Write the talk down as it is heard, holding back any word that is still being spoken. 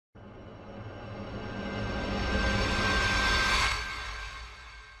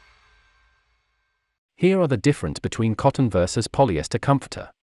Here are the difference between cotton versus polyester comforter.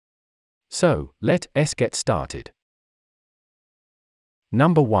 So, let's get started.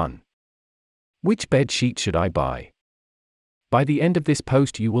 Number 1. Which bed sheet should I buy? By the end of this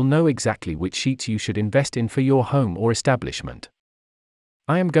post you will know exactly which sheets you should invest in for your home or establishment.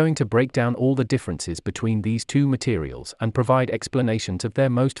 I am going to break down all the differences between these two materials and provide explanations of their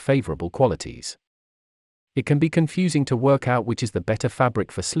most favorable qualities. It can be confusing to work out which is the better fabric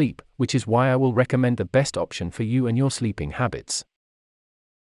for sleep, which is why I will recommend the best option for you and your sleeping habits.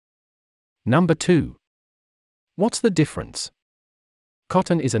 Number 2. What's the difference?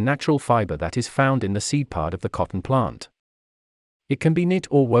 Cotton is a natural fiber that is found in the seedpod of the cotton plant. It can be knit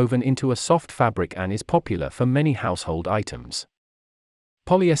or woven into a soft fabric and is popular for many household items.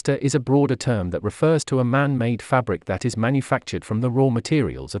 Polyester is a broader term that refers to a man-made fabric that is manufactured from the raw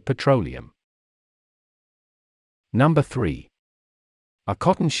materials of petroleum. Number 3. Are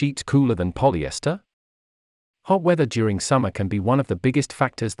cotton sheets cooler than polyester? Hot weather during summer can be one of the biggest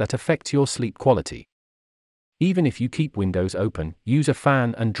factors that affects your sleep quality. Even if you keep windows open, use a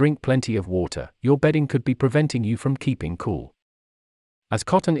fan and drink plenty of water, your bedding could be preventing you from keeping cool. As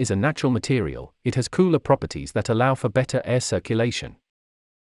cotton is a natural material, it has cooler properties that allow for better air circulation.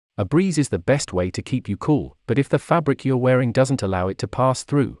 A breeze is the best way to keep you cool, but if the fabric you're wearing doesn't allow it to pass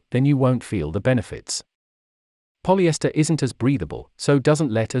through, then you won't feel the benefits. Polyester isn't as breathable, so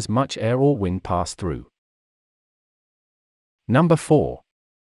doesn't let as much air or wind pass through. Number 4.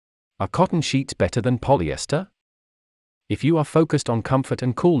 Are cotton sheets better than polyester? If you are focused on comfort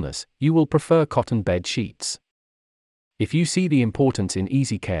and coolness, you will prefer cotton bed sheets. If you see the importance in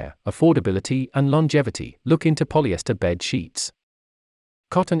easy care, affordability, and longevity, look into polyester bed sheets.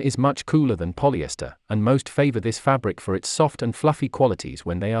 Cotton is much cooler than polyester, and most favor this fabric for its soft and fluffy qualities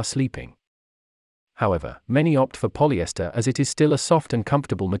when they are sleeping. However, many opt for polyester as it is still a soft and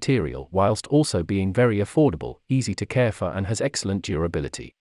comfortable material whilst also being very affordable, easy to care for and has excellent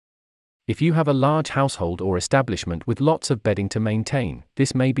durability. If you have a large household or establishment with lots of bedding to maintain,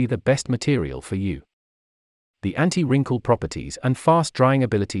 this may be the best material for you. The anti-wrinkle properties and fast drying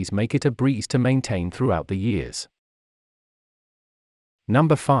abilities make it a breeze to maintain throughout the years.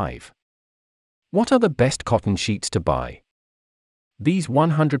 Number 5. What are the best cotton sheets to buy? These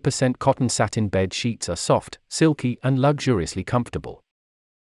 100% cotton satin bed sheets are soft, silky, and luxuriously comfortable.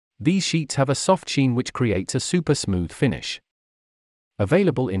 These sheets have a soft sheen which creates a super smooth finish.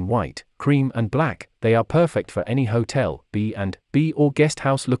 Available in white, cream, and black, they are perfect for any hotel, B&B, or guest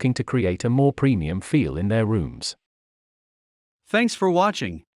house looking to create a more premium feel in their rooms. Thanks for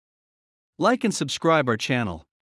watching. Like and subscribe our channel.